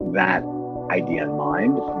that idea in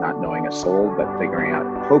mind, not knowing a soul, but figuring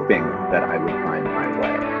out, hoping that I would find my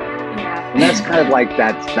way. Yeah. And that's kind of like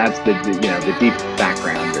that's the deep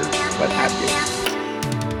background or what have you.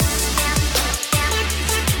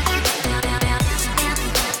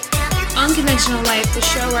 Unconventional Life, the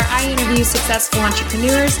show where I interview successful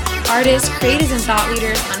entrepreneurs, artists, creators, and thought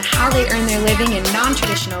leaders on how they earn their living in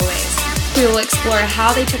non-traditional ways. We will explore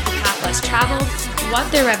how they took the path less traveled, what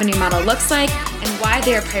their revenue model looks like, and why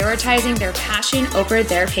they are prioritizing their passion over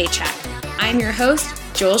their paycheck. I'm your host,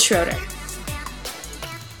 Jules Schroeder.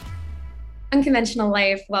 Unconventional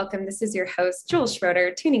Life, welcome. This is your host, Jules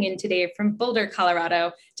Schroeder, tuning in today from Boulder,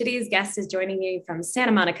 Colorado. Today's guest is joining me from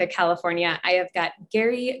Santa Monica, California. I have got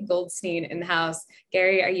Gary Goldstein in the house.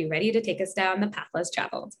 Gary, are you ready to take us down the path less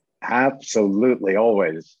traveled? Absolutely,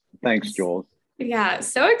 always. Thanks, Jules. Yeah,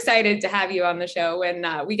 so excited to have you on the show. When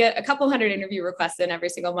we get a couple hundred interview requests in every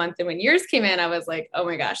single month. And when yours came in, I was like, oh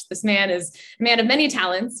my gosh, this man is a man of many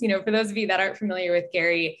talents. You know, for those of you that aren't familiar with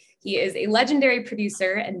Gary, he is a legendary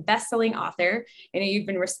producer and best-selling author. I know you've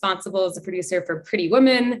been responsible as a producer for Pretty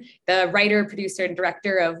Woman, the writer, producer, and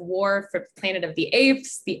director of War for Planet of the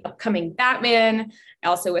Apes, the upcoming Batman,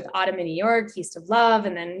 also with Autumn in New York, Feast of Love.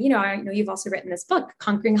 And then, I know you've also written this book,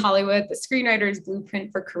 Conquering Hollywood, the screenwriter's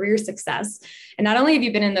blueprint for career success. And not only have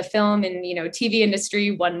you been in the film and, TV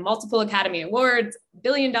industry, won multiple Academy Awards, $1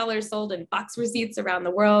 billion sold in box receipts around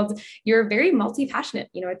the world, you're very multi-passionate,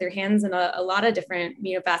 with your hands in a lot of different,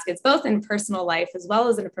 baskets, both in personal life as well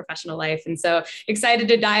as in a professional life. And so excited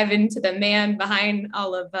to dive into the man behind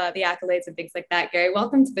all of the accolades and things like that. Gary,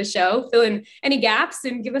 welcome to the show. Fill in any gaps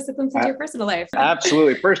and give us a glimpse into your personal life.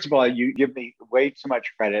 Absolutely. First of all, you give me way too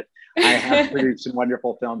much credit. I have produced some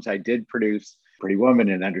wonderful films. I did produce Pretty Woman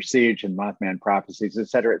and Under Siege and Mothman Prophecies, et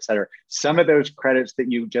cetera, et cetera. Some of those credits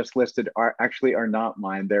that you just listed are not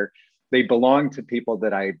mine. They belong to people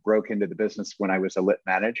that I broke into the business when I was a lit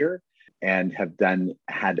manager and have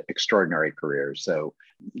had extraordinary careers. So,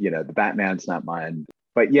 the Batman's not mine.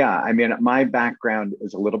 But yeah, I mean, my background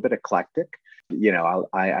is a little bit eclectic.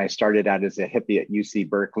 I started out as a hippie at UC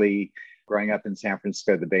Berkeley, growing up in San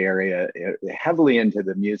Francisco, the Bay Area, heavily into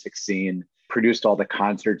the music scene, produced all the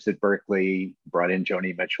concerts at Berkeley, brought in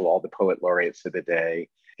Joni Mitchell, all the poet laureates of the day.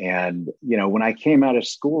 And, when I came out of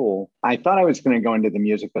school, I thought I was going to go into the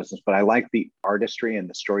music business, but I liked the artistry and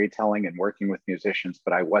the storytelling and working with musicians,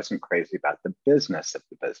 but I wasn't crazy about the business of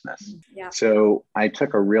the business. Yeah. So I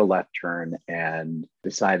took a real left turn and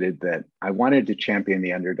decided that I wanted to champion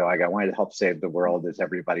the underdog. I wanted to help save the world, as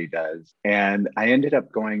everybody does. And I ended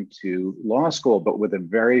up going to law school, but with a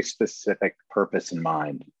very specific purpose in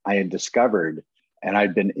mind. I had discovered, and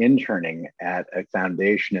I'd been interning at a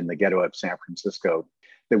foundation in the ghetto of San Francisco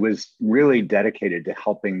that was really dedicated to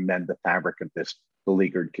helping mend the fabric of this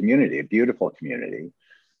beleaguered community, a beautiful community.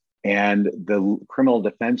 And the criminal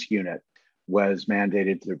defense unit was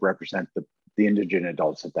mandated to represent the indigent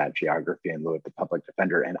adults of that geography in lieu of the public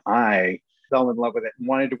defender. And I fell in love with it and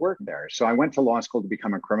wanted to work there. So I went to law school to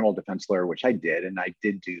become a criminal defense lawyer, which I did. And I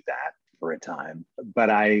did do that for a time. But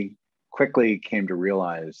I quickly came to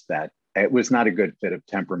realize that it was not a good fit of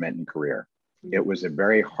temperament and career. It was a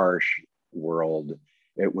very harsh world.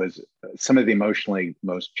 It was some of the emotionally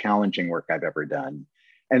most challenging work I've ever done.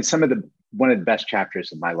 And one of the best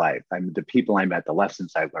chapters of my life. The people I met, the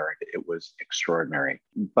lessons I learned, it was extraordinary.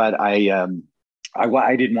 But I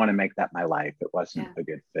didn't want to make that my life. It wasn't a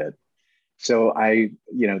good fit. So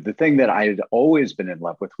the thing that I had always been in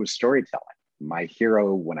love with was storytelling. My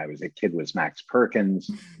hero when I was a kid was Max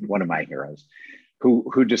Perkins, one of my heroes,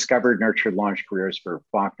 who discovered, nurtured, launched careers for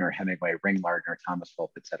Faulkner, Hemingway, Ring Lardner, Thomas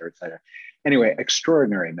Wolfe, et cetera, et cetera. Anyway,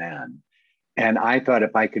 extraordinary man. And I thought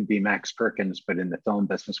if I could be Max Perkins, but in the film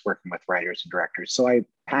business, working with writers and directors. So I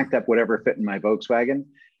packed up whatever fit in my Volkswagen,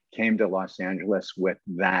 came to Los Angeles with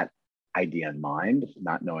that idea in mind,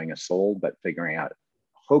 not knowing a soul, but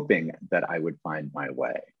hoping that I would find my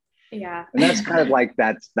way. Yeah. And that's kind of like,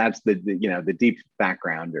 that's the deep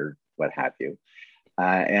background or what have you.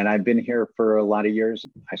 And I've been here for a lot of years.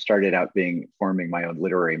 I started out forming my own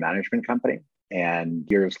literary management company. And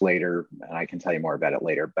years later, and I can tell you more about it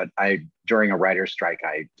later, but during a writer's strike,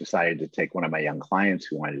 I decided to take one of my young clients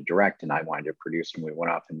who wanted to direct and I wanted to produce. And we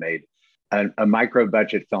went off and made a micro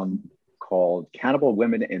budget film called Cannibal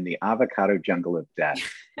Women in the Avocado Jungle of Death.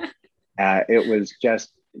 It was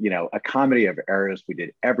just, a comedy of errors. We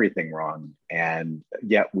did everything wrong. And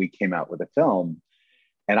yet we came out with a film.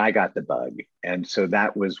 And I got the bug. And so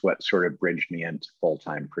that was what sort of bridged me into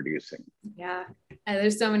full-time producing. Yeah. And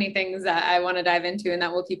there's so many things that I want to dive into and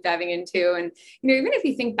that we'll keep diving into. And, even if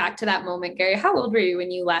you think back to that moment, Gary, how old were you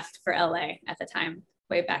when you left for LA at the time,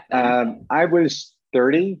 way back then? I was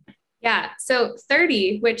 30? Yeah. So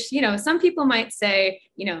 30, which, some people might say,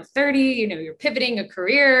 30, you're pivoting a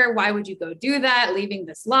career. Why would you go do that? Leaving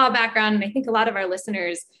this law background. And I think a lot of our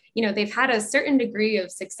listeners, they've had a certain degree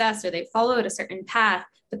of success or they've followed a certain path,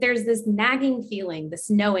 but there's this nagging feeling, this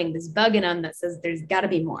knowing, this bug in them that says there's got to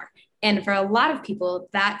be more. And for a lot of people,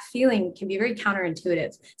 that feeling can be very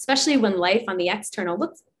counterintuitive, especially when life on the external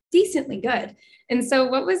looks decently good. And so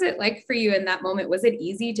what was it like for you in that moment? Was it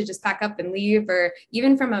easy to just pack up and leave, or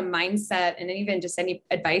even from a mindset and even just any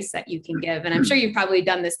advice that you can give? And I'm sure you've probably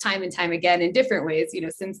done this time and time again in different ways,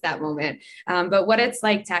 since that moment. But what it's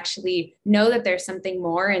like to actually know that there's something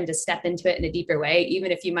more and to step into it in a deeper way,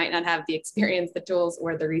 even if you might not have the experience, the tools,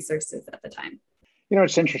 or the resources at the time.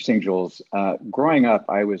 It's interesting, Jules. Growing up,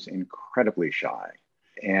 I was incredibly shy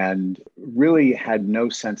and really had no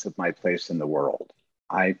sense of my place in the world.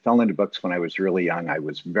 I fell into books when I was really young. I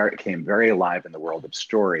became very alive in the world of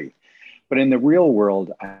story. But in the real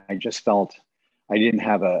world, I just felt I didn't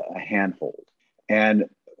have a handhold. And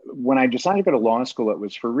when I decided to go to law school, it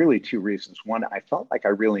was for really two reasons. One, I felt like I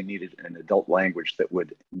really needed an adult language that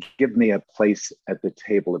would give me a place at the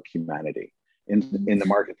table of humanity, in the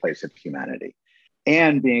marketplace of humanity.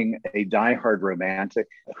 And being a diehard romantic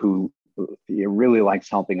who really likes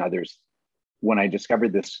helping others, when I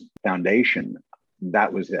discovered this foundation,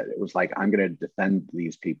 that was it. It was like, I'm going to defend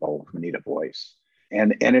these people who need a voice.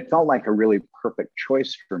 And it felt like a really perfect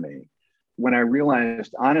choice for me. When I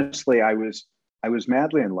realized, honestly, I was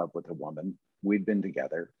madly in love with a woman. We'd been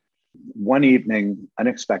together. One evening,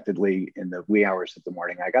 unexpectedly, in the wee hours of the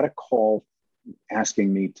morning, I got a call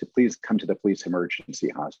asking me to please come to the police emergency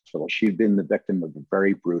hospital. She'd been the victim of a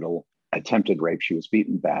very brutal attempted rape. She was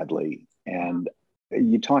beaten badly. And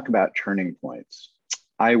you talk about turning points.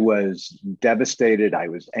 I was devastated. I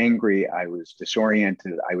was angry. I was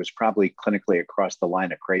disoriented. I was probably clinically across the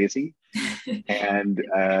line of crazy. And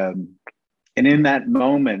in that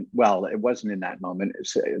moment, well, it wasn't in that moment.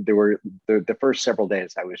 There were the first several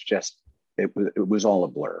days. I was just, it was all a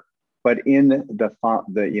blur. But in the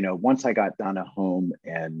once I got Donna home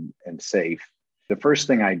and safe, the first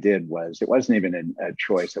thing I did was, it wasn't even a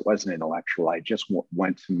choice. It wasn't intellectual. I just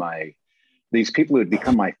went to these people who had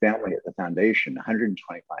become my family at the foundation,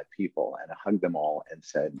 125 people, and I hugged them all and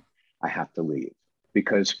said, I have to leave.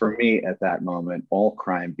 Because for me at that moment, all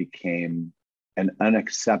crime became an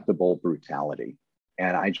unacceptable brutality.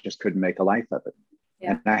 And I just couldn't make a life of it.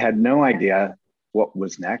 Yeah. And I had no idea what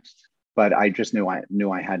was next, but I just knew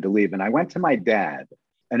I had to leave. And I went to my dad,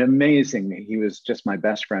 he was just my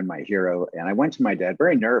best friend, my hero. And I went to my dad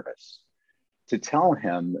very nervous to tell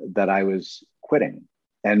him that I was quitting.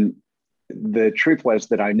 And the truth was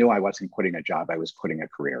that I knew I wasn't quitting a job, I was quitting a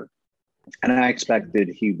career. And I expected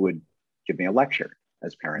he would give me a lecture,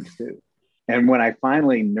 as parents do. And when I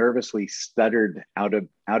finally nervously stuttered, out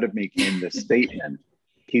of me came this statement.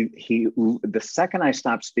 The second I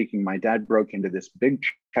stopped speaking, my dad broke into this big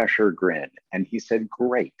Cheshire grin and he said,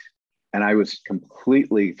 great. And I was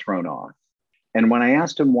completely thrown off. And when I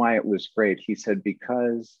asked him why it was great, he said,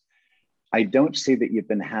 because I don't see that you've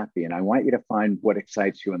been happy, and I want you to find what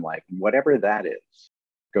excites you in life. And whatever that is,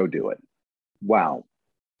 go do it. Wow.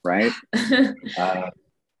 Right?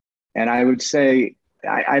 And I would say,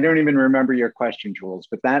 I don't even remember your question, Jules,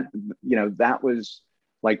 but that was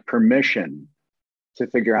like permission to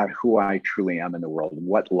figure out who I truly am in the world,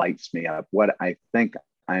 what lights me up, what I think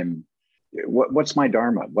what's my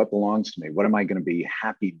dharma, what belongs to me, what am I going to be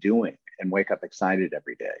happy doing and wake up excited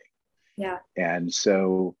every day. Yeah. And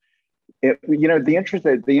so, the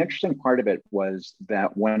interesting part of it was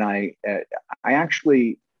that when I had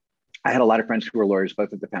a lot of friends who were lawyers,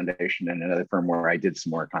 both at the foundation and another firm where I did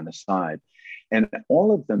some work on the side. And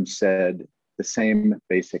all of them said the same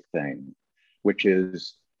basic thing, which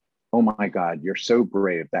is, oh my God, you're so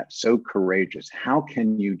brave. That's so courageous. How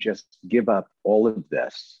can you just give up all of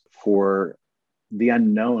this for the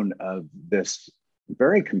unknown of this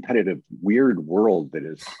very competitive, weird world that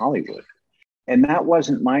is Hollywood? And that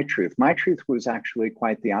wasn't my truth. My truth was actually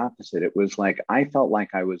quite the opposite. It was like, I felt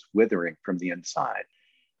like I was withering from the inside,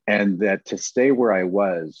 and that to stay where I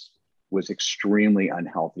was extremely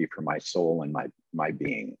unhealthy for my soul and my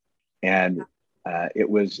being. And it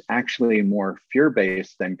was actually more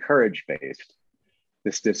fear-based than courage-based,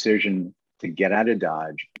 this decision to get out of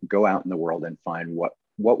Dodge, go out in the world and find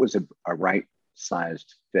what was a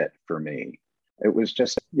right-sized fit for me. It was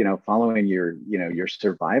just, following your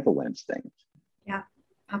survival instinct. Yeah,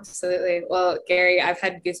 absolutely. Well, Gary, I've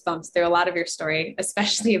had goosebumps through a lot of your story,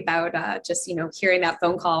 especially about just, hearing that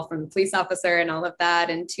phone call from the police officer and all of that.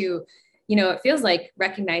 And to, it feels like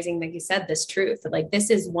recognizing, like you said, this truth, like this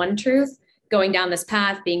is one truth, going down this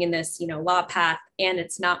path, being in this, law path, and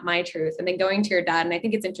it's not my truth. And then going to your dad. And I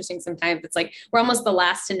think it's interesting sometimes it's like, we're almost the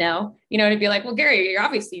last to know, to be like, well, Gary, you're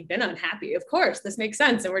obviously been unhappy. Of course, this makes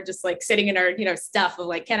sense. And we're just like sitting in our, stuff of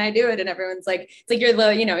like, can I do it? And everyone's like, it's like, you're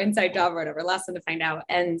the, inside job or whatever, last one to find out.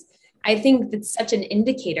 And I think that's such an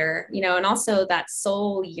indicator, and also that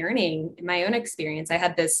soul yearning. In my own experience, I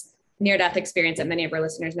had this near-death experience that many of our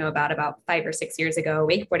listeners know about 5 or 6 years ago,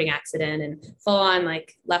 wakeboarding accident, and full on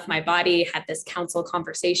like left my body, had this council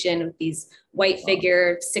conversation with these white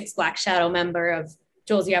figure, 6 Black Shadow member of,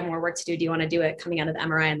 Jules, you have more work to do. Do you want to do it? Coming out of the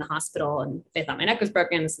MRI in the hospital. And they thought my neck was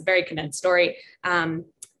broken. It's a very condensed story.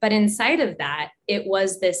 But inside of that, it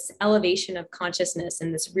was this elevation of consciousness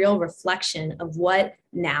and this real reflection of what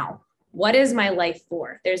now? What is my life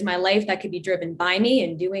for? There's my life that could be driven by me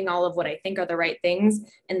and doing all of what I think are the right things,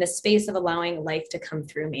 and the space of allowing life to come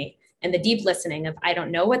through me, and the deep listening of, I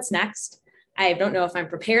don't know what's next. I don't know if I'm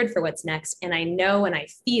prepared for what's next. And I know, and I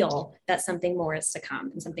feel that something more is to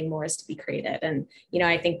come and something more is to be created. And,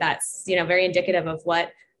 I think that's, very indicative of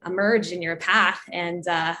what emerged in your path. And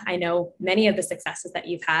I know many of the successes that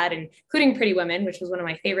you've had, including Pretty Women, which was one of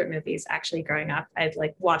my favorite movies actually growing up. I've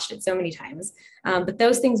like watched it so many times, but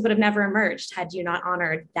those things would have never emerged had you not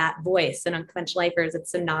honored that voice. And Unconventional Lifers,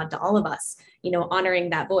 it's a nod to all of us, honoring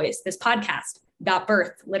that voice. This podcast got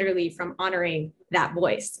birthed literally from honoring that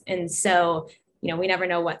voice. And so, we never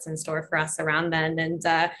know what's in store for us around then. And,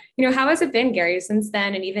 how has it been, Gary, since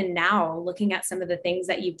then? And even now, looking at some of the things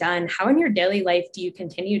that you've done, how in your daily life do you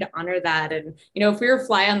continue to honor that? And, if we were a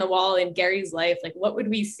fly on the wall in Gary's life, like what would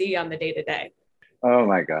we see on the day to day? Oh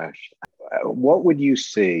my gosh. What would you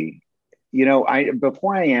see?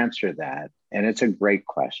 Before I answer that, and it's a great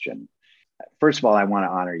question. First of all, I want to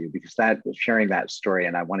honor you because sharing that story,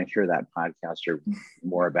 and I want to hear that podcast or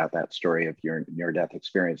more about that story of your near-death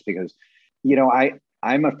experience, because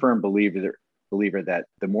I'm a firm believer that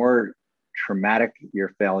the more traumatic your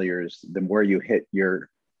failures, the more you hit your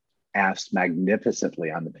ass magnificently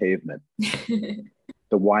on the pavement,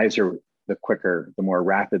 the wiser, the quicker, the more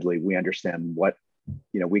rapidly we understand what,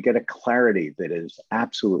 we get a clarity that is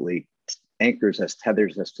absolutely anchors us,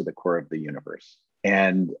 tethers us to the core of the universe.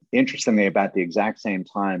 And interestingly, about the exact same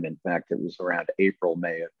time, in fact, it was around April,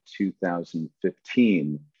 May of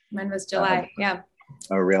 2015. Mine was July. Yeah.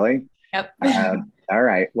 Oh, really? Yep. All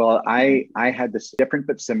right. Well, I had this different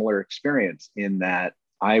but similar experience in that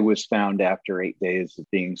I was found after 8 days of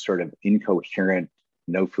being sort of incoherent,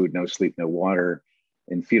 no food, no sleep, no water,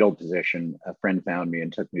 in fetal position. A friend found me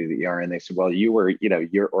and took me to the ER, and they said, well,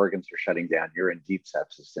 your organs are shutting down. You're in deep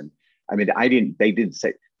sepsis. And I mean, they didn't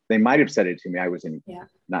say, they might've said it to me. I was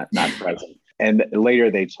not present. And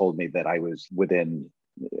later they told me that I was within,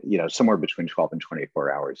 somewhere between 12 and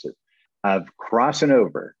 24 hours of crossing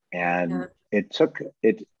over. And it took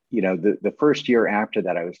it, the first year after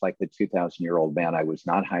that, I was like the 2,000-year-old man. I was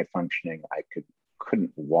not high functioning. I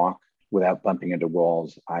couldn't walk without bumping into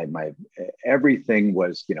walls. Everything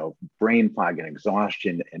was, brain fog and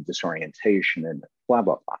exhaustion and disorientation and blah,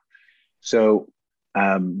 blah, blah. So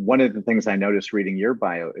one of the things I noticed reading your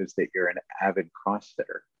bio is that you're an avid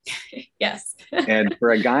CrossFitter. Yes. And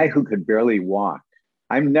for a guy who could barely walk,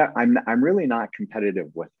 I'm really not competitive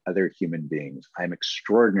with other human beings. I'm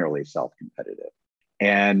extraordinarily self-competitive.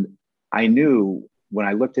 And I knew when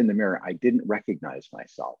I looked in the mirror, I didn't recognize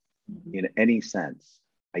myself in any sense.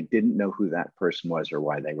 I didn't know who that person was or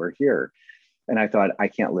why they were here. And I thought, I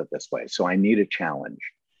can't live this way. So I need a challenge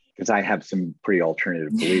because I have some pretty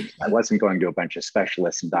alternative beliefs. I wasn't going to a bunch of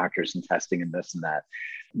specialists and doctors and testing and this and that.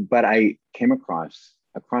 But I came across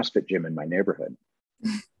a CrossFit gym in my neighborhood.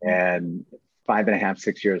 And 5.5,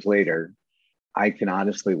 6 years later, I can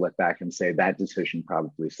honestly look back and say that decision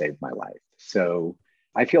probably saved my life. So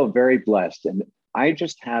I feel very blessed. And I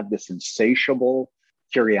just have this insatiable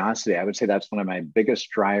curiosity. I would say that's one of my biggest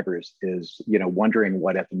drivers is, wondering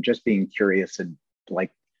what if, and just being curious and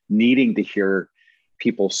like needing to hear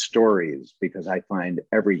people's stories because I find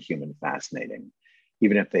every human fascinating,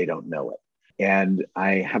 even if they don't know it. And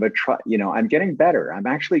I have I'm getting better. I'm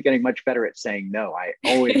actually getting much better at saying no. I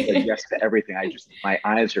always said yes to everything. My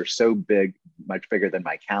eyes are so big, much bigger than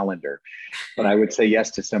my calendar, but I would say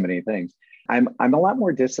yes to so many things. I'm a lot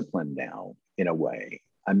more disciplined now in a way.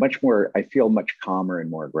 I feel much calmer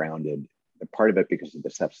and more grounded. Part of it because of the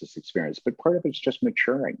sepsis experience, but part of it's just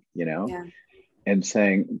maturing, Yeah. And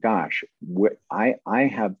saying, gosh, I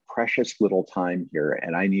have precious little time here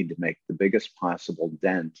and I need to make the biggest possible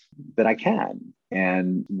dent that I can.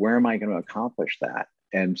 And where am I going to accomplish that?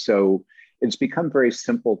 And so it's become very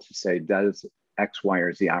simple to say, does X, Y,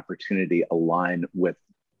 or Z opportunity align with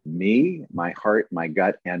me, my heart, my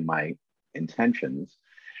gut, and my intentions?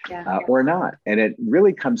 or not. And it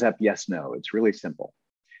really comes up yes, no. It's really simple.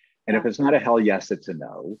 And if it's not a hell yes, it's a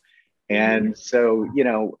no. And so,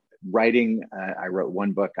 writing, I wrote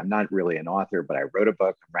one book. I'm not really an author, but I wrote a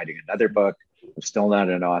book. I'm writing another book. I'm still not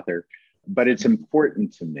an author, but it's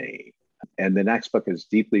important to me. And the next book is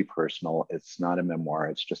deeply personal. It's not a memoir.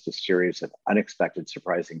 It's just a series of unexpected,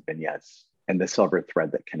 surprising vignettes and the silver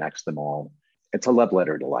thread that connects them all. It's a love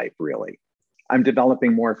letter to life, really. I'm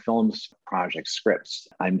developing more films, projects, scripts.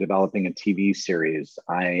 I'm developing a TV series.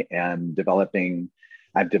 I've developed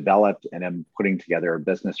and I'm putting together a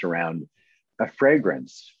business around a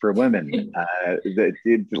fragrance for women.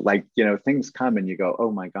 Things come and you go,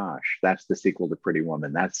 oh my gosh, that's the sequel to Pretty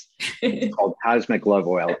Woman. It's called Cosmic Love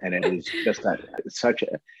Oil. And it is just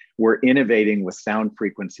we're innovating with sound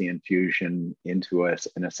frequency infusion into an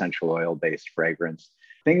essential oil-based fragrance.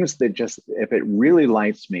 Things that just, if it really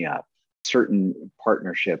lights me up, certain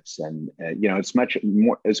partnerships and, it's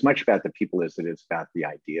as much about the people as it is about the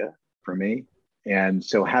idea for me. And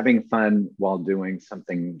so having fun while doing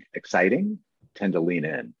something exciting, tend to lean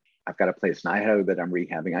in. I've got a place in Idaho that I'm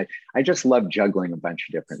rehabbing. I just love juggling a bunch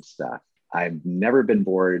of different stuff. I've never been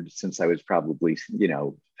bored since I was probably,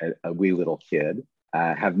 a wee little kid.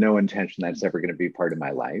 Have no intention that's ever going to be part of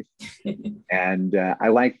my life. And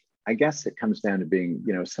I guess it comes down to being,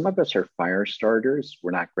 some of us are fire starters.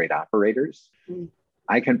 We're not great operators.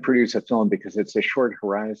 I can produce a film because it's a short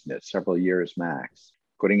horizon. It's several years max.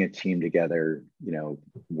 Putting a team together,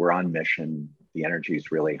 we're on mission. The energy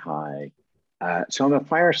is really high. So I'm a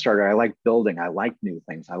fire starter. I like building. I like new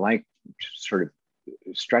things. I like sort of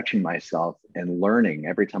stretching myself and learning.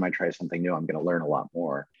 Every time I try something new, I'm going to learn a lot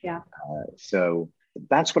more. Yeah. So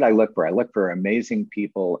that's what I look for. I look for amazing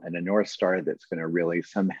people and a North Star that's going to really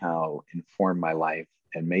somehow inform my life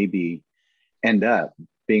and maybe end up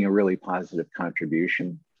being a really positive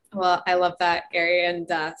contribution. Well, I love that, Gary, and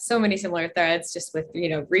so many similar threads just with,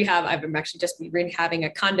 rehab. I'm actually just rehabbing a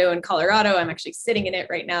condo in Colorado. I'm actually sitting in it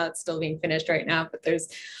right now. It's still being finished right now, but there's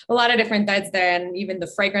a lot of different threads there. And even the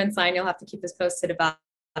fragrance line, you'll have to keep us posted about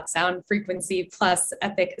sound frequency plus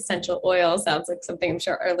epic essential oil. Sounds like something I'm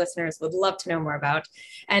sure our listeners would love to know more about.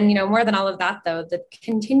 And, more than all of that, though, the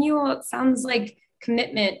continual, it sounds like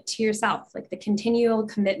commitment to yourself, like the continual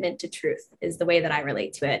commitment to truth is the way that I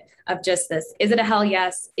relate to it, of just this, is it a hell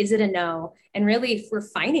yes? Is it a no? And really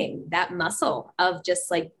refining that muscle of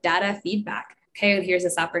just like data feedback. Okay, here's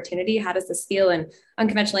this opportunity. How does this feel? And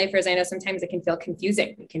unconventional lifers, I know sometimes it can feel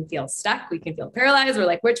confusing. We can feel stuck. We can feel paralyzed. We're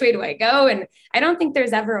like, which way do I go? And I don't think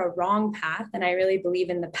there's ever a wrong path. And I really believe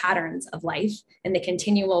in the patterns of life and the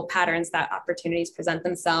continual patterns that opportunities present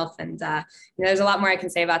themselves. And there's a lot more I can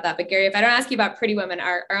say about that. But Gary, if I don't ask you about Pretty Woman,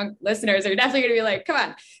 our listeners are definitely going to be like, come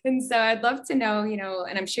on. And so I'd love to know,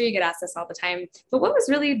 and I'm sure you get asked this all the time, but what was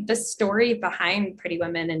really the story behind Pretty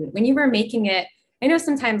Woman? And when you were making it, I know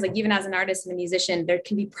sometimes, like even as an artist and a musician, there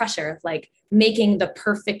can be pressure of like making the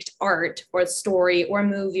perfect art or story or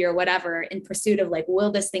movie or whatever in pursuit of like,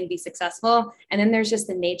 will this thing be successful? And then there's just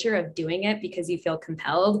the nature of doing it because you feel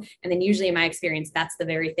compelled. And then usually in my experience, that's the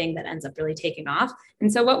very thing that ends up really taking off.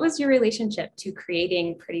 And so what was your relationship to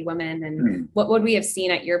creating Pretty Woman, and what would we have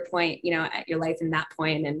seen at your point, at your life in that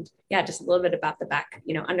point? And yeah, just a little bit about the back,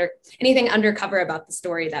 anything undercover about the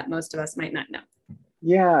story that most of us might not know.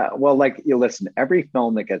 Yeah, well, listen, every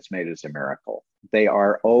film that gets made is a miracle. They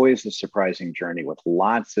are always a surprising journey with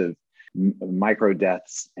lots of micro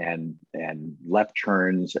deaths and left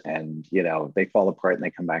turns, and they fall apart and they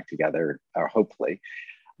come back together, or hopefully.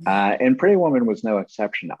 And Pretty Woman was no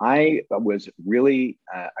exception. I was really,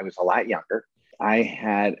 I was a lot younger. I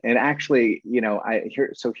had, and actually,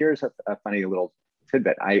 here's a funny little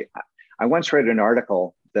tidbit. I once read an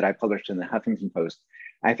article that I published in the Huffington Post.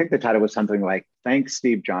 I think the title was something like, "Thanks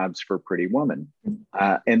Steve Jobs for Pretty Woman."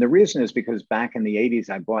 And the reason is because back in the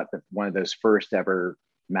 80s, I bought one of those first ever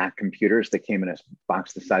Mac computers that came in a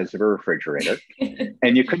box the size of a refrigerator.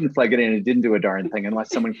 And you couldn't plug it in. It didn't do a darn thing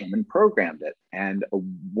unless someone came and programmed it. And a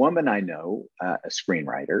woman I know, a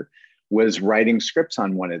screenwriter, was writing scripts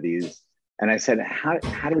on one of these. And I said, how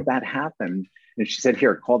did that happen? And she said,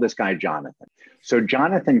 here, call this guy Jonathan. So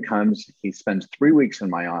Jonathan comes, he spends 3 weeks in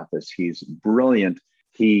my office. He's brilliant.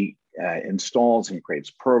 He installs and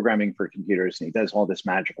creates programming for computers, and he does all this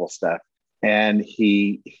magical stuff. And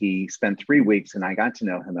he spent 3 weeks, and I got to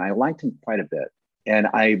know him, and I liked him quite a bit. And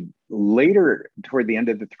I later, toward the end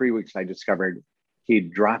of the 3 weeks, I discovered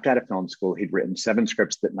he'd dropped out of film school. He'd written 7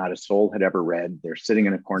 scripts that not a soul had ever read. They're sitting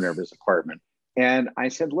in a corner of his apartment. And I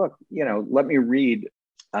said, look, let me read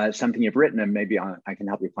something you've written, and maybe I can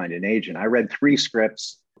help you find an agent. I read 3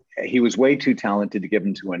 scripts. He was way too talented to give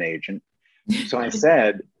them to an agent. So I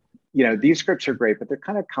said, these scripts are great, but they're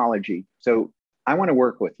kind of collegey. So I want to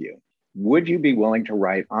work with you. Would you be willing to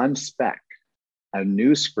write on spec a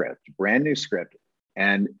new script, brand new script?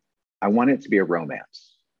 And I want it to be a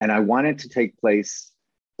romance. And I want it to take place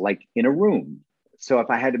like in a room. So if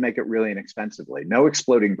I had to make it really inexpensively, no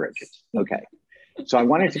exploding bridges. Okay. So I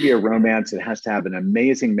want it to be a romance. It has to have an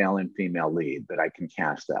amazing male and female lead that I can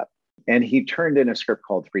cast up. And he turned in a script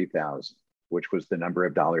called 3000, which was the number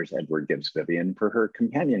of dollars Edward gives Vivian for her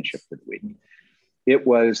companionship for the week. It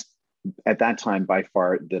was, at that time, by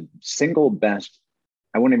far the single best,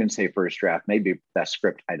 I won't even say first draft, maybe best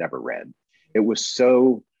script I'd ever read. It was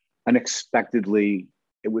so unexpectedly,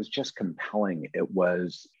 it was just compelling.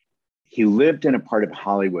 He lived in a part of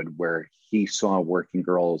Hollywood where he saw working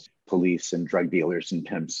girls, police, and drug dealers and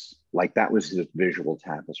pimps. Like, that was his visual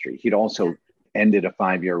tapestry. He'd also ended a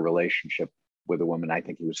 5-year relationship with a woman I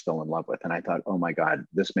think he was still in love with. And I thought, oh my God,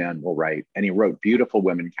 this man will write. And he wrote beautiful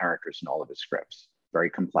women characters in all of his scripts, very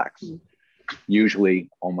complex, usually,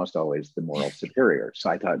 almost always the moral superior. So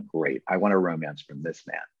I thought, great, I want a romance from this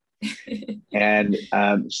man.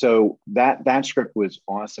 And so that script was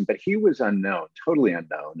awesome, but he was unknown, totally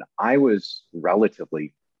unknown. I was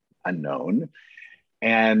relatively unknown.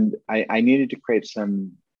 And I needed to create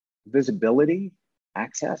some visibility,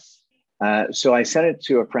 access. So I sent it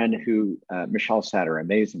to a friend who, Michelle Satter,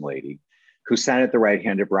 amazing lady, who sat at the right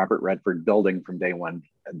hand of Robert Redford, building from day one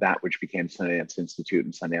that which became Sundance Institute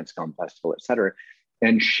and Sundance Film Festival, et cetera.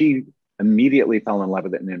 And she immediately fell in love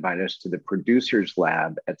with it and invited us to the producers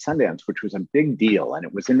lab at Sundance, which was a big deal. And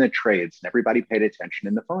it was in the trades and everybody paid attention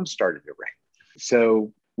and the phone started to ring.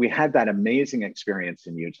 So we had that amazing experience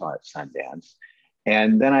in Utah at Sundance.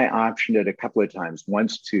 And then I optioned it a couple of times,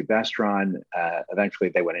 once to Vestron. Eventually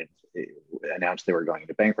they announced they were going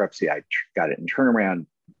into bankruptcy. I got it in turnaround,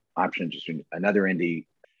 optioned to another indie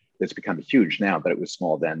that's become huge now, but it was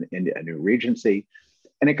small then, into a new Regency.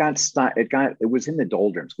 And it was in the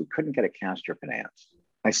doldrums. We couldn't get a cast or finance.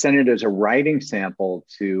 I sent it as a writing sample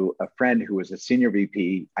to a friend who was a senior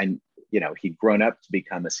VP. He'd grown up to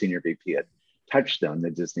become a senior VP at Touchstone,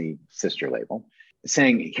 the Disney sister label,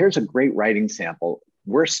 saying, here's a great writing sample.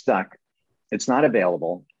 We're stuck. It's not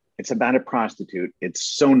available. It's about a prostitute. It's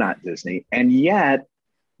so not Disney. And yet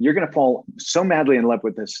you're going to fall so madly in love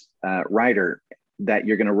with this writer that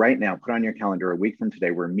you're going to right now put on your calendar a week from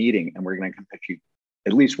today. We're meeting and we're going to come pitch you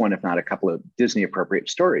at least one, if not a couple of Disney appropriate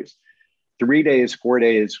stories. 3 days, 4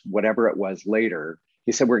 days, whatever it was later,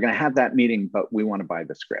 he said, we're going to have that meeting, but we want to buy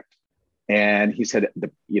the script. And he said,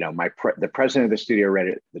 the president of the studio read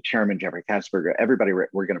it, the chairman, Jeffrey Katzenberger, everybody,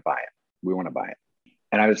 we're going to buy it. We want to buy it.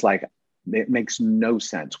 And I was like, it makes no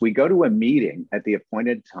sense. We go to a meeting at the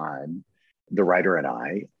appointed time, the writer and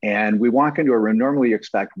I, and we walk into a room. Normally you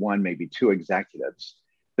expect one, maybe two executives.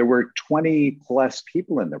 There were 20 plus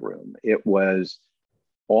people in the room. It was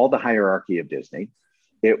all the hierarchy of Disney.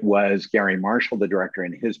 It was Gary Marshall, the director,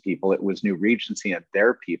 and his people. It was New Regency and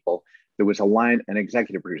their people. There was an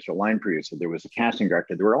executive producer, a line producer. There was a casting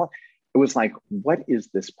director. It was like, what is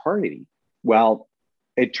this party? Well,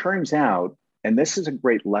 it turns out, and this is a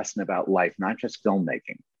great lesson about life, not just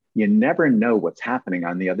filmmaking. You never know what's happening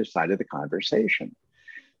on the other side of the conversation.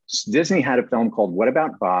 Disney had a film called What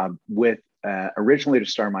About Bob with originally to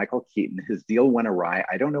star Michael Keaton. His deal went awry.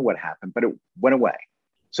 I don't know what happened, but it went away.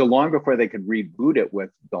 So long before they could reboot it with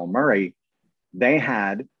Bill Murray, they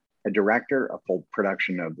had a director, a full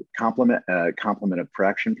production of complement of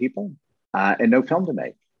production people, and no film to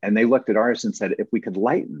make. And they looked at ours and said, if we could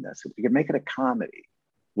lighten this, if we could make it a comedy,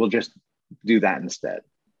 we'll just do that instead.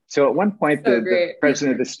 So at one point, the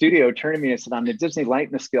president of the studio turned to me and said, on the Disney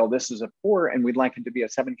lightness scale, this is a 4 and we'd like it to be a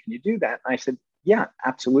 7. Can you do that? And I said, yeah,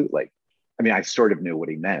 absolutely. I mean, I sort of knew what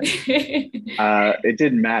he meant. It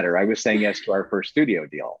didn't matter. I was saying yes to our first studio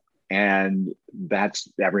deal. And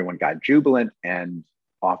everyone got jubilant and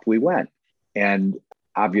off we went. And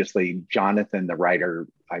obviously, Jonathan, the writer,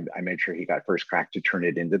 I made sure he got first crack to turn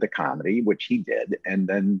it into the comedy, which he did. And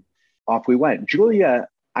then off we went. Julia,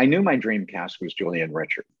 I knew my dream cast was Julia and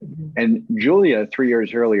Richard. Mm-hmm. And Julia, 3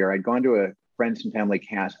 years earlier, I'd gone to a friends and family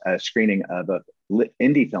screening of a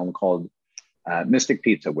indie film called Mystic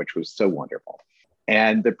Pizza, which was so wonderful.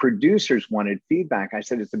 And the producers wanted feedback. I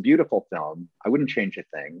said, it's a beautiful film. I wouldn't change a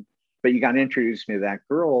thing, but you got to introduce me to that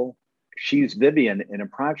girl. She's Vivian in a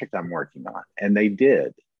project I'm working on. And they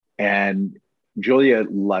did. And Julia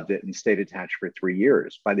loved it and stayed attached for 3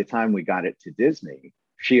 years. By the time we got it to Disney,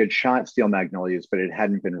 she had shot Steel Magnolias, but it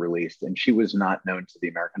hadn't been released. And she was not known to the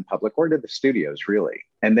American public or to the studios, really.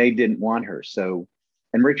 And they didn't want her.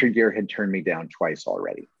 And Richard Gere had turned me down twice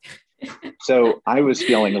already. So I was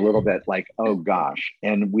feeling a little bit like, oh gosh.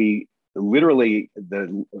 And we literally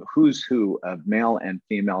the who's who of male and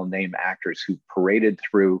female name actors who paraded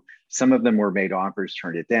through. Some of them were made offers,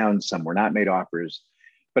 turned it down. Some were not made offers,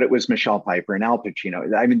 but it was Michelle Pfeiffer and Al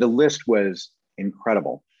Pacino. I mean, the list was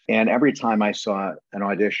incredible. And every time I saw an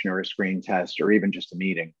audition or a screen test or even just a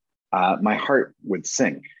meeting, my heart would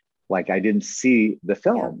sink, like I didn't see the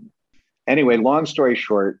film. Anyway, long story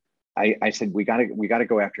short, I said we got to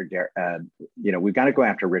go after we've got to go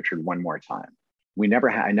after Richard one more time. I never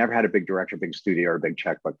had a big director, big studio, or a big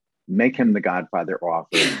checkbook. Make him the Godfather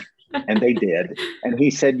offer, and they did, and he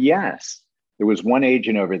said yes. There was one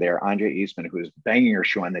agent over there, Andre Eastman, who was banging her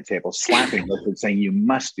shoe on the table, slapping Richard, saying, "You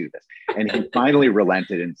must do this." And he finally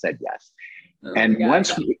relented and said yes. Oh, and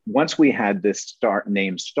once we had this star,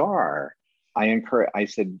 I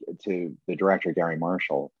said to the director, Gary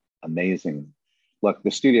Marshall, amazing. Look,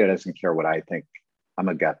 the studio doesn't care what I think. I'm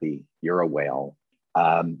a guppy. You're a whale.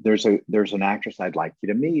 There's an actress I'd like you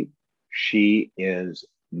to meet. She is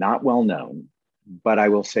not well known, but I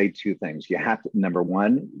will say two things. You have to, number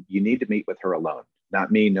one, you need to meet with her alone,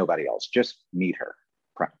 not me, nobody else. Just meet her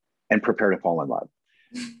and prepare to fall in love.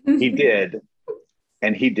 He did,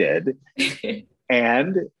 and he did.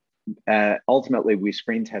 And ultimately, we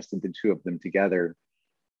screen tested the two of them together,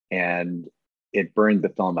 and it burned the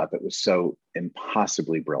film up. It was so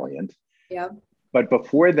impossibly brilliant. Yeah. But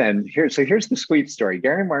before then, here's the sweet story.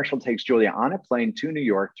 Gary Marshall takes Julia on a plane to New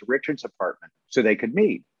York to Richard's apartment so they could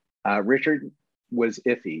meet. Richard was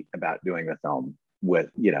iffy about doing the film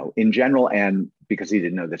in general, and because he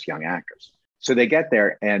didn't know this young actress. So they get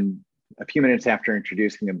there, and a few minutes after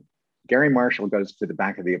introducing him, Gary Marshall goes to the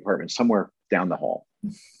back of the apartment somewhere down the hall.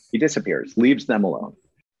 He disappears, leaves them alone.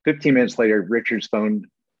 15 minutes later, Richard's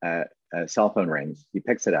cell phone rings. He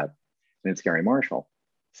picks it up, and it's Gary Marshall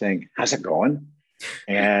saying, "How's it going?"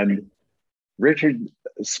 And Richard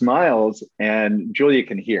smiles, and Julia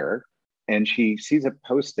can hear, and she sees a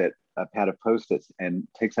pad of Post-its, and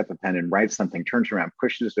takes up a pen and writes something, turns around,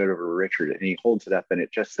 pushes it over to Richard, and he holds it up, and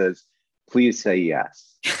it just says, "Please say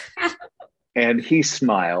yes." And he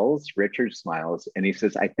smiles, Richard smiles, and he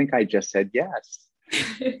says, "I think I just said yes."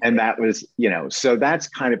 And that was, so that's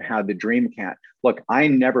kind of how the dream can. Look, I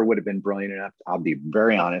never would have been brilliant enough. I'll be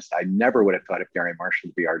very honest. I never would have thought of Gary Marshall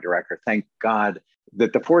to be our director. Thank God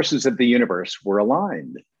that the forces of the universe were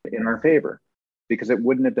aligned in our favor, because it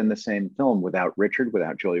wouldn't have been the same film without Richard,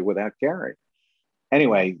 without Julia, without Gary.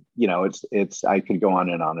 Anyway, it's I could go on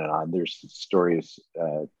and on and on. There's stories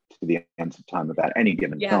to the ends of time about any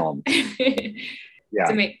given film. Yeah.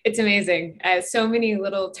 It's amazing. So many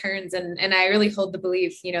little turns. And I really hold the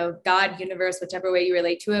belief, God, universe, whichever way you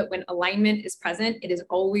relate to it, when alignment is present, it is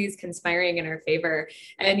always conspiring in our favor.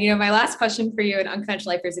 And, my last question for you and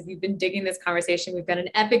Unconventional Lifers, if you've been digging this conversation, we've got an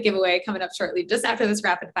epic giveaway coming up shortly, just after this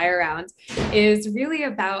rapid fire round, is really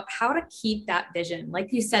about how to keep that vision.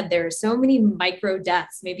 Like you said, there are so many micro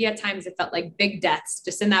deaths. Maybe at times it felt like big deaths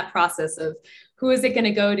just in that process of, who is it going to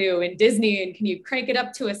go to in Disney? And can you crank it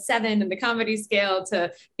up to a 7 in the comedy scale,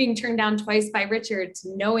 to being turned down twice by Richard,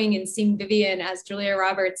 to knowing and seeing Vivian as Julia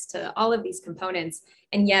Roberts, to all of these components,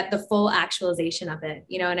 and yet the full actualization of it,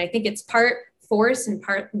 and I think it's part force and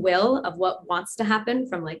part will of what wants to happen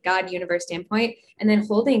from like God universe standpoint, and then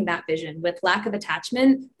holding that vision with lack of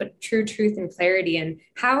attachment, but true truth and clarity. And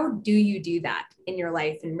how do you do that in your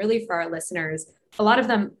life? And really for our listeners, a lot of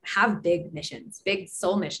them have big missions, big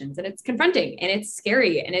soul missions, and it's confronting and it's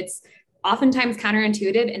scary and it's oftentimes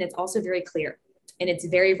counterintuitive, and it's also very clear and it's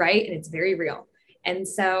very right and it's very real. And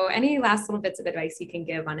so any last little bits of advice you can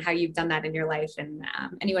give on how you've done that in your life, and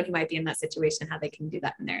anyone who might be in that situation, how they can do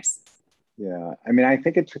that in theirs? Yeah, I mean, I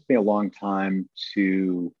think it took me a long time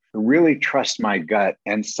to really trust my gut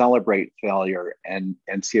and celebrate failure and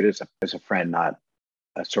see it as a friend, not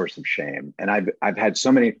a source of shame. And I've had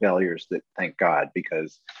so many failures that, thank God,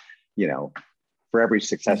 because, for every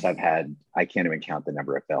success I've had, I can't even count the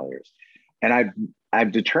number of failures. And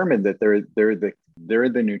I've determined that they're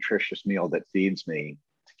the nutritious meal that feeds me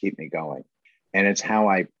to keep me going. And it's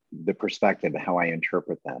the perspective, how I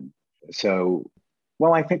interpret them. So,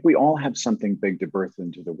 well, I think we all have something big to birth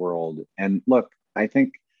into the world. And look, I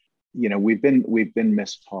think, we've been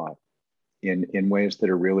mistaught in ways that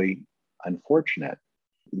are really unfortunate.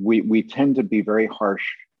 We tend to be very harsh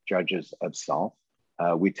judges of self.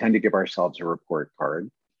 We tend to give ourselves a report card.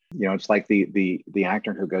 It's like the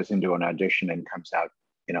actor who goes into an audition and comes out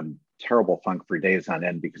in a terrible funk for days on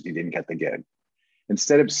end because he didn't get the gig.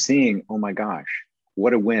 Instead of seeing, oh my gosh,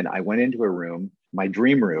 what a win. I went into a room, my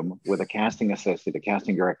dream room, with a casting assistant, a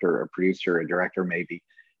casting director, a producer, a director maybe,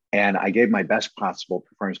 and I gave my best possible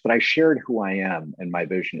performance, but I shared who I am and my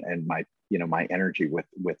vision and my energy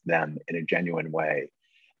with them in a genuine way.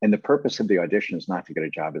 And the purpose of the audition is not to get a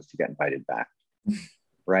job, it's to get invited back,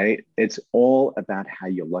 right? It's all about how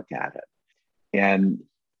you look at it. And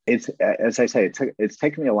it's, as I say, it's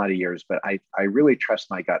taken me a lot of years, but I really trust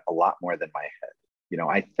my gut a lot more than my head. You know,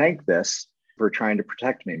 I thank this for trying to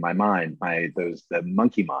protect me, my mind, the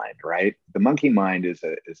monkey mind, right? The monkey mind is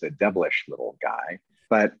a devilish little guy,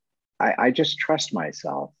 but I just trust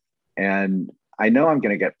myself. And I know I'm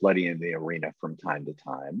going to get bloody in the arena from time to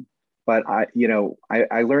time, but I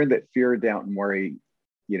learned that fear, doubt, and worry,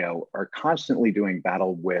 are constantly doing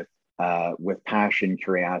battle with passion,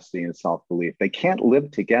 curiosity, and self-belief. They can't live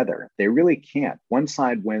together. They really can't. One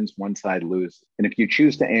side wins, one side loses. And if you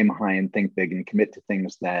choose to aim high and think big and commit to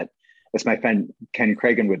things that, as my friend Ken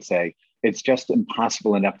Kragen would say, it's just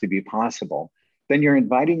impossible enough to be possible, then you're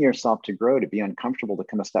inviting yourself to grow, to be uncomfortable, to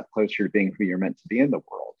come a step closer to being who you're meant to be in the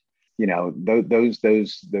world. Those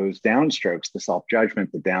downstrokes, the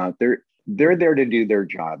self-judgment, the doubt, they're there to do their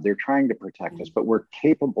job. They're trying to protect us, but we're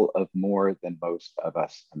capable of more than most of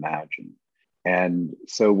us imagine. And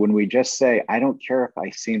so when we just say, I don't care if I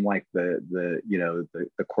seem like the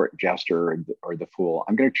court jester or the fool,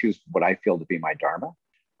 I'm going to choose what I feel to be my dharma.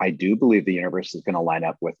 I do believe the universe is going to line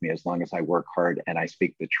up with me as long as I work hard and I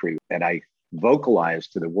speak the truth and I vocalize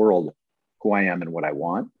to the world who I am and what I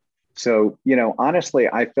want. So, honestly,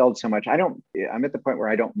 I failed so much. I'm at the point where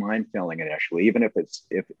I don't mind failing initially, even if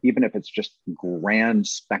it's just grand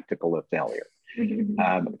spectacle of failure,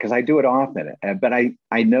 because I do it often. But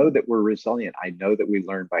I know that we're resilient. I know that we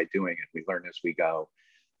learn by doing it. We learn as we go,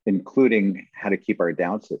 including how to keep our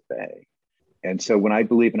doubts at bay. And so when I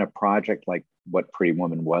believe in a project like what Pretty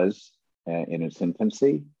Woman was in its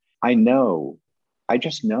infancy, I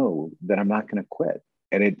just know that I'm not going to quit.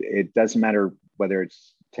 And it doesn't matter whether it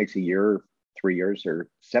takes a year, 3 years, or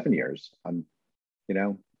 7 years.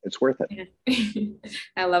 It's worth it.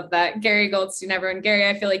 I love that. Gary Goldstein, everyone. Gary,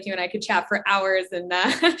 I feel like you and I could chat for hours, and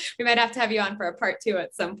we might have to have you on for a part 2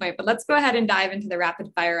 at some point, but let's go ahead and dive into the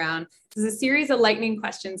rapid fire round. This is a series of lightning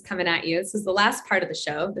questions coming at you. This is the last part of the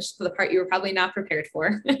show. This is the part you were probably not prepared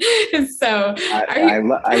for. So I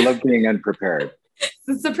love being unprepared. It's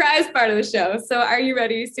the surprise part of the show. So are you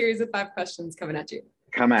ready? Series of 5 questions coming at you.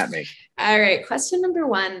 Come at me. All right. Question number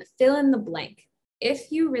 1, fill in the blank.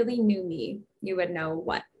 If you really knew me, you would know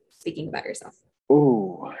what? Speaking about yourself.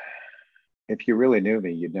 Oh, if you really knew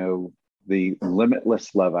me, you'd know the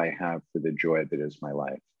limitless love I have for the joy that is my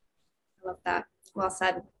life. I love that. Well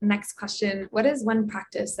said. Next question. What is one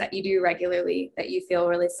practice that you do regularly that you feel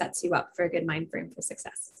really sets you up for a good mind frame for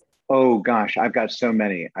success? Oh gosh, I've got so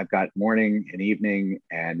many. I've got morning and evening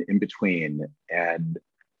and in between. And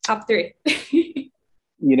top 3.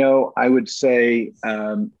 I would say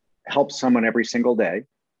help someone every single day.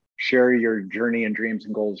 Share your journey and dreams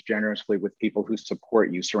and goals generously with people who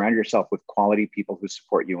support you. Surround yourself with quality people who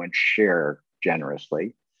support you and share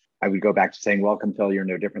generously. I would go back to saying, welcome failure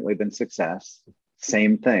no differently than success.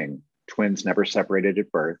 Same thing. Twins never separated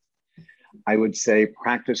at birth. I would say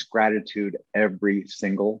practice gratitude every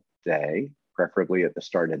single day, preferably at the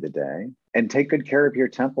start of the day, and take good care of your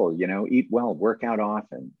temple. Eat well, work out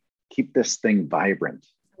often, keep this thing vibrant.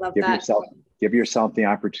 Love that. Give yourself the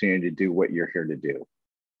opportunity to do what you're here to do.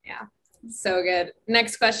 Yeah, so good.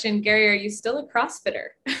 Next question, Gary, are you still a CrossFitter?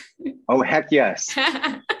 Oh, heck yes.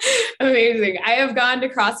 Amazing. I have gone to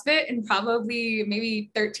CrossFit in probably maybe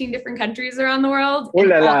 13 different countries around the world. Oh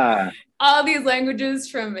la la. All these languages,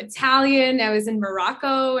 from Italian, I was in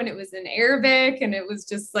Morocco, and it was in Arabic, and it was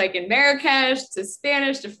just like in Marrakesh to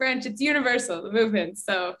Spanish to French. It's universal, the movement.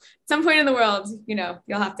 So at some point in the world,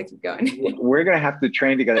 you'll have to keep going. We're going to have to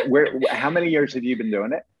train together. How many years have you been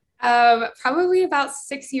doing it? Probably about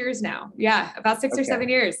 6 years now. Yeah, about 6 or 7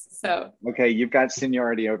 years. So okay, you've got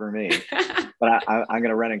seniority over me, but I'm going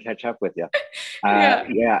to run and catch up with you.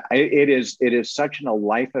 It is such a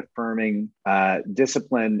life affirming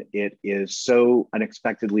discipline. It is so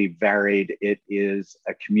unexpectedly varied. It is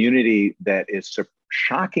a community that is so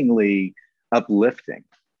shockingly uplifting.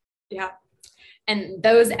 Yeah. And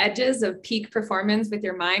those edges of peak performance with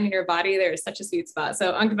your mind and your body, there is such a sweet spot.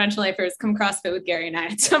 So unconventional lifers, come CrossFit with Gary and I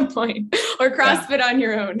at some point, or CrossFit on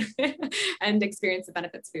your own and experience the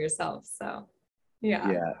benefits for yourself. So,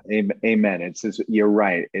 yeah. Amen. You're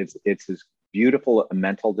right. It's as beautiful a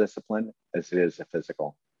mental discipline as it is a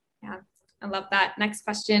physical. Yeah, I love that. Next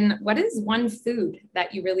question. What is one food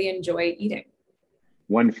that you really enjoy eating?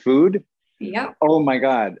 One food? Yeah. Oh my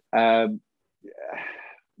God.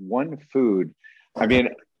 One food. I mean,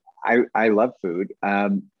 I love food.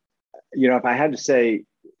 If I had to say,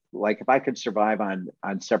 like if I could survive on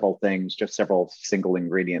several things, just several single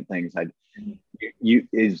ingredient things,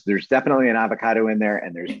 there's definitely an avocado in there,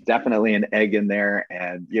 and there's definitely an egg in there,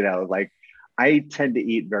 and like I tend to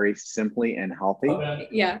eat very simply and healthy.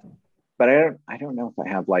 Yeah. But I don't know if I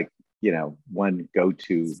have like one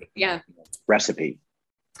go-to recipe.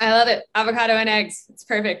 I love it. Avocado and eggs. It's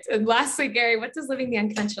perfect. And lastly, Gary, what does living the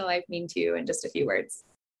unconventional life mean to you in just a few words?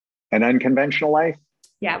 An unconventional life?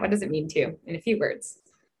 Yeah. What does it mean to you in a few words?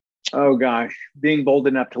 Oh gosh, being bold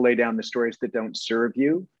enough to lay down the stories that don't serve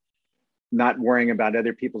you, not worrying about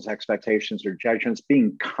other people's expectations or judgments,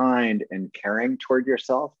 being kind and caring toward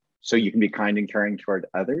yourself so you can be kind and caring toward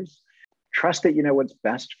others. Trust that you know what's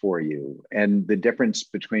best for you and the difference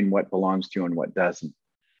between what belongs to you and what doesn't.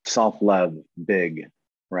 Self-love, big,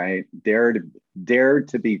 right? Dare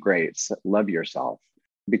to be great. Love yourself,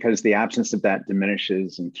 because the absence of that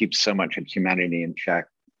diminishes and keeps so much of humanity in check,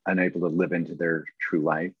 unable to live into their true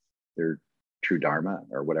life, their true dharma,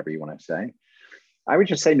 or whatever you want to say. I would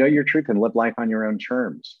just say, know your truth and live life on your own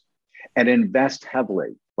terms, and invest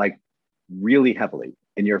heavily, like really heavily,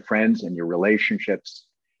 in your friends and your relationships,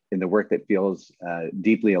 in the work that feels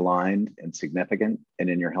deeply aligned and significant, and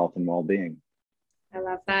in your health and well-being. I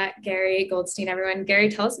love that. Gary Goldstein, everyone. Gary,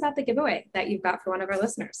 tell us about the giveaway that you've got for one of our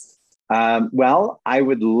listeners. Well, I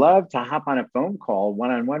would love to hop on a phone call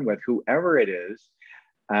one-on-one with whoever it is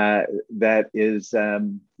that is,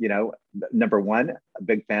 number one, a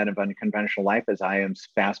big fan of unconventional life, as I am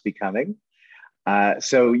fast becoming.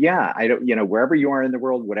 So yeah, I don't, wherever you are in the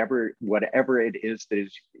world, whatever it is that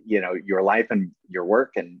is, your life and your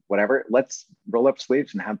work and whatever, let's roll up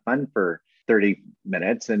sleeves and have fun for 30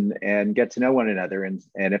 minutes and get to know one another. And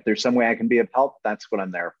if there's some way I can be of help, that's what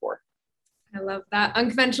I'm there for. I love that.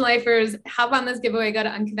 Unconventional lifers, hop on this giveaway. Go to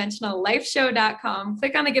unconventionallifeshow.com.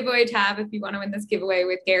 Click on the giveaway tab if you want to win this giveaway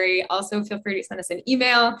with Gary. Also, feel free to send us an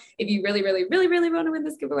email if you really, really, really, really want to win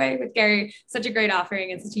this giveaway with Gary. Such a great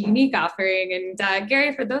offering and such a unique offering. And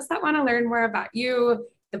Gary, for those that want to learn more about you,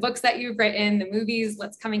 the books that you've written, the movies,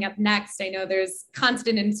 what's coming up next, I know there's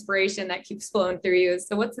constant inspiration that keeps flowing through you.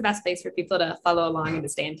 So what's the best place for people to follow along and to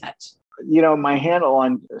stay in touch? My handle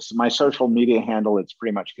on my social media handle, it's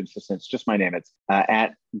pretty much consistent. It's just my name. It's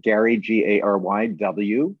at Gary,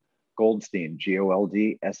 GaryW, Goldstein,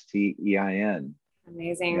 Goldstein.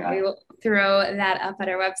 Amazing. Yeah. We will throw that up at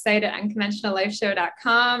our website at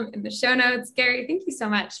unconventionallifeshow.com in the show notes. Gary, thank you so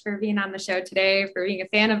much for being on the show today, for being a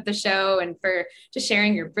fan of the show, and for just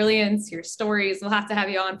sharing your brilliance, your stories. We'll have to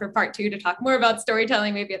have you on for part 2 to talk more about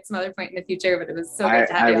storytelling, maybe at some other point in the future, but it was so great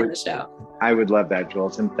to have you on the show. I would love that,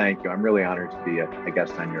 Jules, and thank you. I'm really honored to be a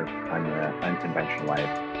guest on Unconventional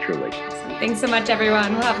Life, truly. Awesome. Thanks so much,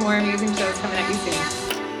 everyone. We'll have more amazing shows coming at you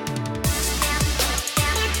soon.